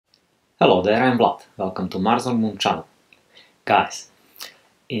Hello there, I'm Vlad. Welcome to Mars or Moon channel. Guys,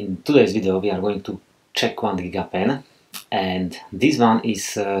 in today's video we are going to check one Gigapan, and this one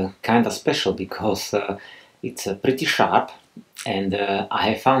is kinda special because it's pretty sharp, and I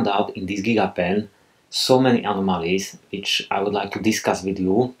have found out in this Gigapan so many anomalies which I would like to discuss with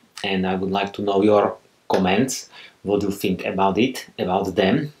you, and I would like to know your comments, what you think about it, about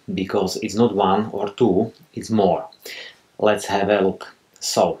them, because it's not one or two, it's more. Let's have a look.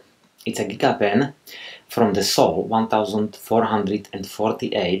 So, it's a Gigapan from the Sol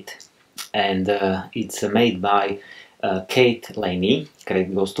 1448, and it's made by Kate Laney.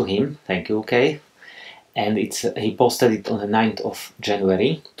 Credit goes to him. Thank you, Kate. And he posted it on the 9th of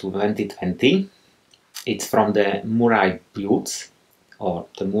January 2020. It's from the Murray Buttes, or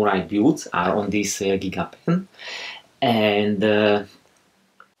the Murray Buttes are on this Gigapan. And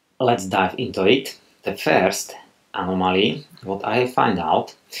let's dive into it. The first anomaly, what I find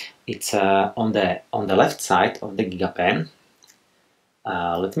out, it's on the left side of the Gigapan.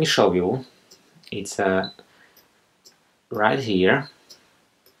 Let me show you. It's right here,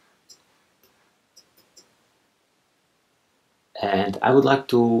 and I would like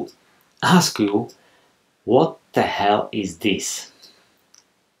to ask you, what the hell is this?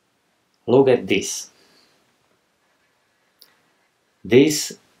 Look at this.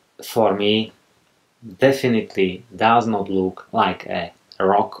 This, for me, definitely does not look like a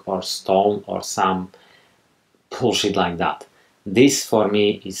rock or stone or some bullshit like that. This for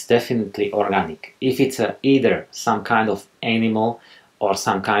me is definitely organic. If it's either some kind of animal or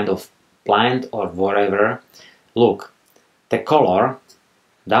some kind of plant or whatever, look, the color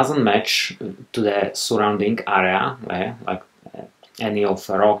doesn't match to the surrounding area, like any of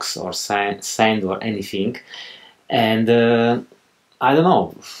rocks or sand or anything, and I don't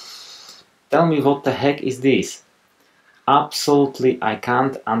know. Tell me, what the heck is this? Absolutely, I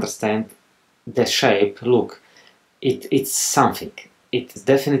can't understand the shape. Look, it's something. It's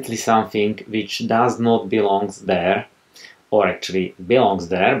definitely something which does not belong there, or actually belongs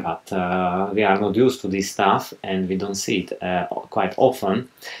there, but we are not used to this stuff and we don't see it quite often.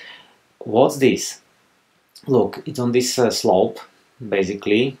 What's this? Look, it's on this slope,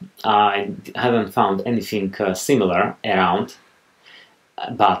 basically. I haven't found anything similar around,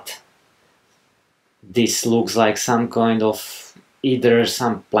 but this looks like some kind of either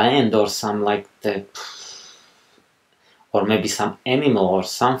some plant or some like the, or maybe some animal or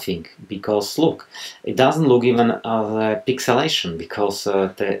something, because look, it doesn't look even as pixelation, because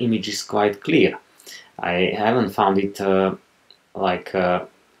the image is quite clear. I haven't found it like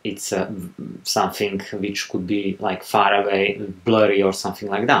it's something which could be like far away, blurry or something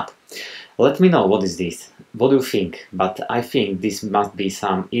like that. Let me know, what is this? What do you think? But I think this must be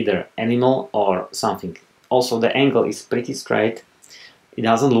some either animal or something. Also, the angle is pretty straight. It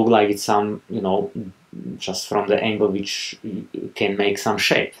doesn't look like it's some, you know, just from the angle which can make some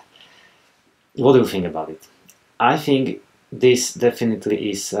shape. What do you think about it? I think this definitely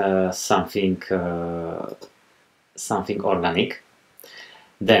is something organic.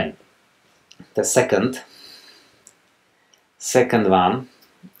 Then the second one,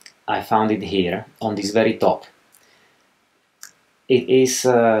 I found it here on this very top. It is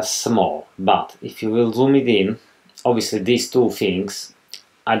small, but if you will zoom it in, obviously these two things,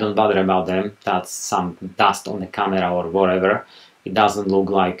 I don't bother about them. That's some dust on the camera or whatever. It doesn't look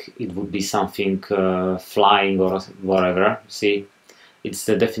like it would be something flying or whatever. See, it's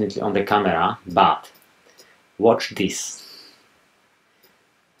definitely on the camera, but watch this.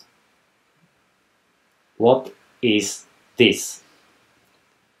 What is this?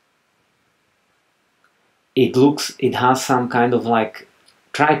 It has some kind of like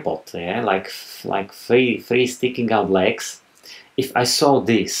tripod, yeah, like three sticking out legs. If I saw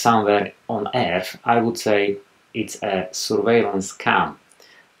this somewhere on Earth, I would say it's a surveillance cam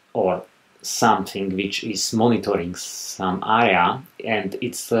or something which is monitoring some area, and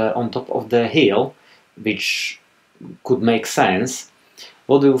it's on top of the hill, which could make sense.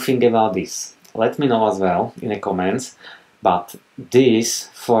 What do you think about this? Let me know as well in the comments. But this,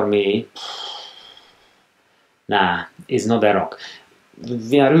 for me, nah, it's not a rock.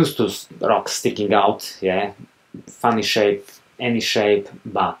 We are used to rocks sticking out, yeah, funny shape, any shape,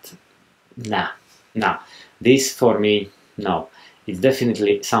 but nah. This for me, no. It's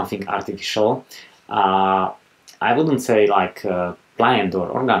definitely something artificial. I wouldn't say like plant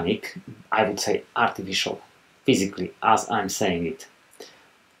or organic, I would say artificial, physically, as I'm saying it.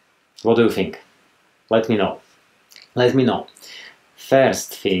 What do you think? Let me know. Let me know.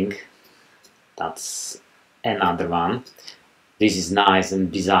 First thing, that's another one. This is nice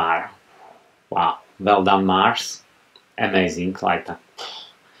and bizarre. Wow, well done, Mars. Amazing, like that.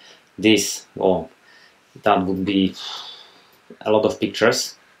 This, oh, that would be a lot of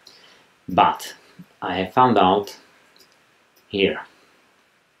pictures, but I have found out here.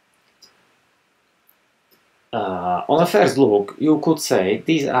 On a first look, you could say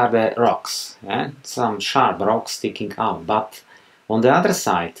these are the rocks, some sharp rocks sticking out, but on the other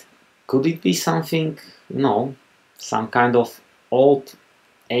side, could it be something, some kind of old,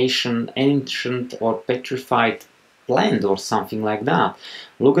 ancient or petrified plant or something like that?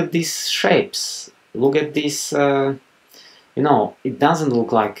 Look at these shapes, look at this, it doesn't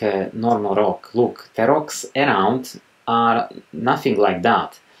look like a normal rock. Look, the rocks around are nothing like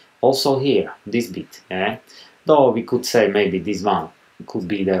that. Also here, this bit, though we could say maybe this one could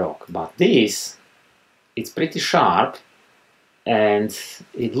be the rock, but this, it's pretty sharp and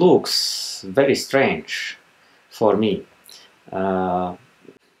it looks very strange for me.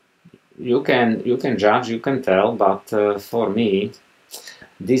 You can judge, you can tell, but for me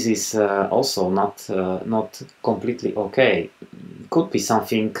this is also not completely okay. Could be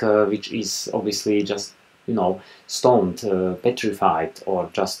something which is obviously just stoned, petrified, or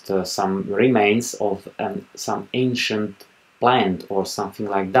just some remains of some ancient plant or something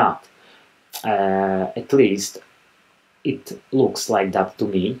like that. At least it looks like that to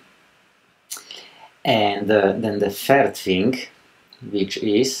me. And then the third thing, which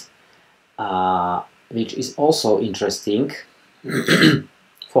is also interesting,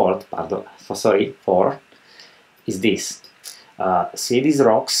 fourth, is this. See these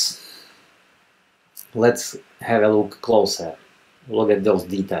rocks? Let's have a look closer. Look at those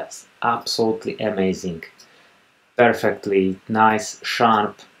details. Absolutely amazing. Perfectly nice,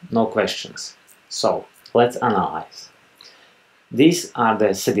 sharp, no questions. So, let's analyze. These are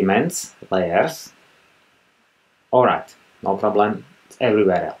the sediments, layers. Alright, no problem.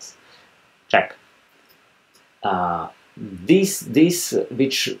 Everywhere else. Check. This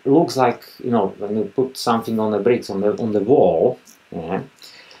which looks like, when you put something on the bricks on the wall,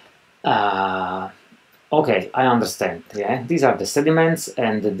 okay, I understand. These are the sediments,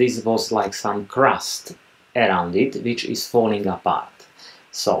 and this was like some crust around it, which is falling apart.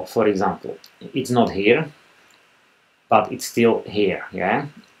 So, for example, it's not here, but it's still here,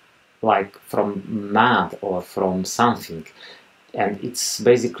 like from mud or from something, and it's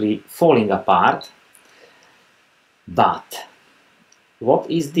basically falling apart. But what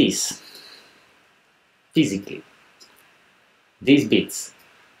is this physically? These bits.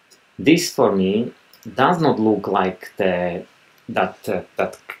 This for me does not look like that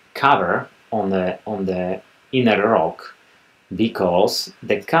cover on the inner rock, because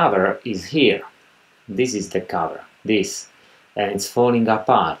the cover is here. This is the cover, this, and it's falling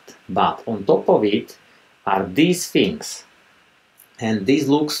apart. But on top of it are these things, and this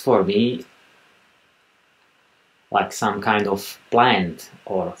looks for me like some kind of plant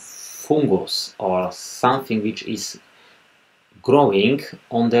or fungus or something which is growing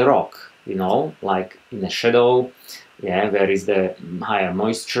on the rock, like in a shadow, where is the higher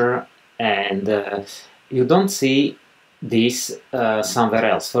moisture, and you don't see this somewhere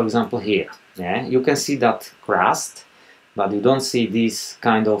else. For example, here, you can see that crust, but you don't see this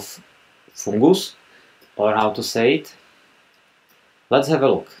kind of fungus, or how to say it. Let's have a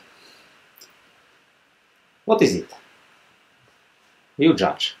look. What is it? You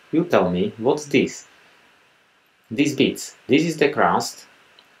judge. You tell me, what's this? These bits. This is the crust.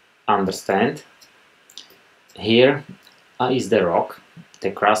 Understand? Here is the rock.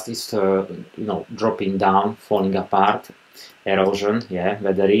 The crust is, dropping down, falling apart, erosion,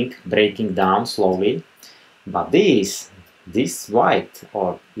 weathering, breaking down slowly. But this white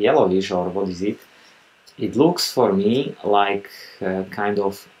or yellowish, or what is it? It looks for me like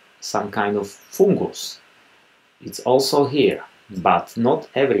some kind of fungus. It's also here, but not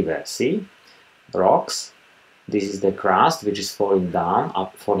everywhere. See? Rocks. This is the crust which is falling down,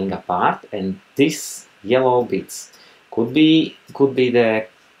 falling apart, and this yellow bits could be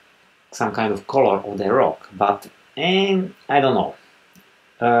some kind of color of the rock, but I don't know.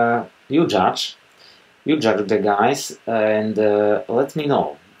 You judge the guys, and let me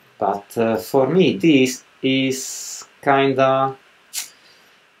know. But for me, this is kinda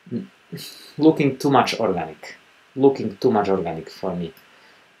looking too much organic. For me.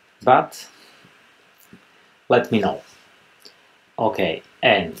 But let me know. Okay,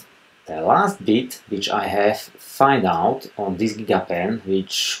 and the last bit which I have found out on this Gigapan,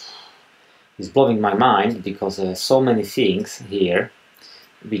 which is blowing my mind, because so many things here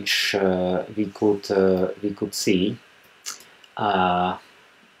which we could see. Let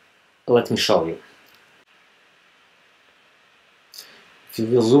me show you. If you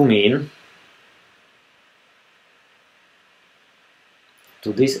will zoom in,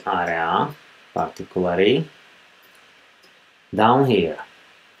 to this area, particularly down here,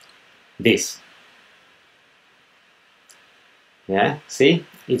 this. Yeah, see,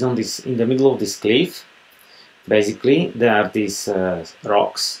 it's on this, in the middle of this cliff. Basically, there are these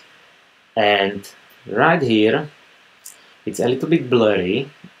rocks, and right here, it's a little bit blurry,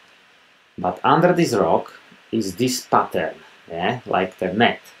 but under this rock is this pattern, yeah, like the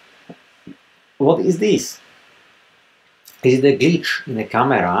net. What is this? Is it a glitch in the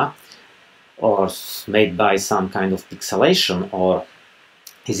camera, or made by some kind of pixelation, or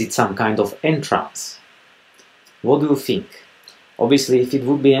is it some kind of entrance? What do you think? Obviously, if it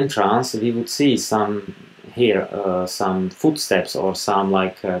would be entrance, we would see some here, some footsteps or some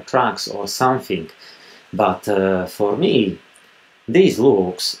like tracks or something. But for me, this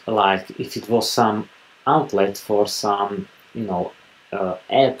looks like if it was some outlet for some, you know,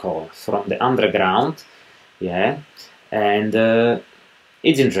 echo from the underground. Yeah, and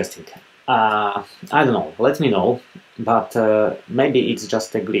it's interesting. I don't know, let me know, but maybe it's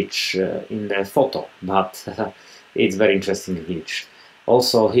just a glitch in the photo, but it's very interesting glitch.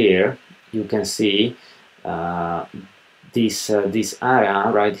 Also here you can see this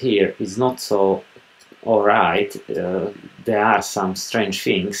area right here is not so alright. There are some strange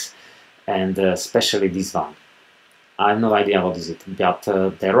things, and especially this one. I have no idea what is it, but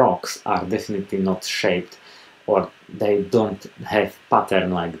the rocks are definitely not shaped, or they don't have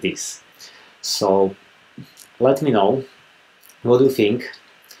pattern like this. So let me know what do you think.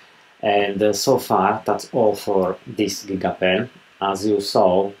 And so far that's all for this Gigapan. As you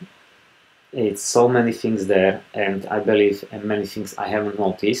saw, it's so many things there, and I believe many things I haven't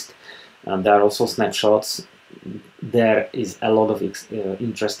noticed. There are also snapshots. There is a lot of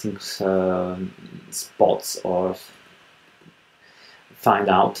interesting spots or find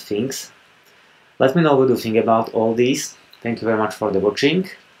out things. Let me know what you think about all these. Thank you very much for the watching.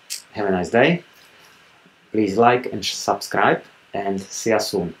 Have a nice day. Please like and subscribe, and see you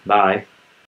soon. Bye.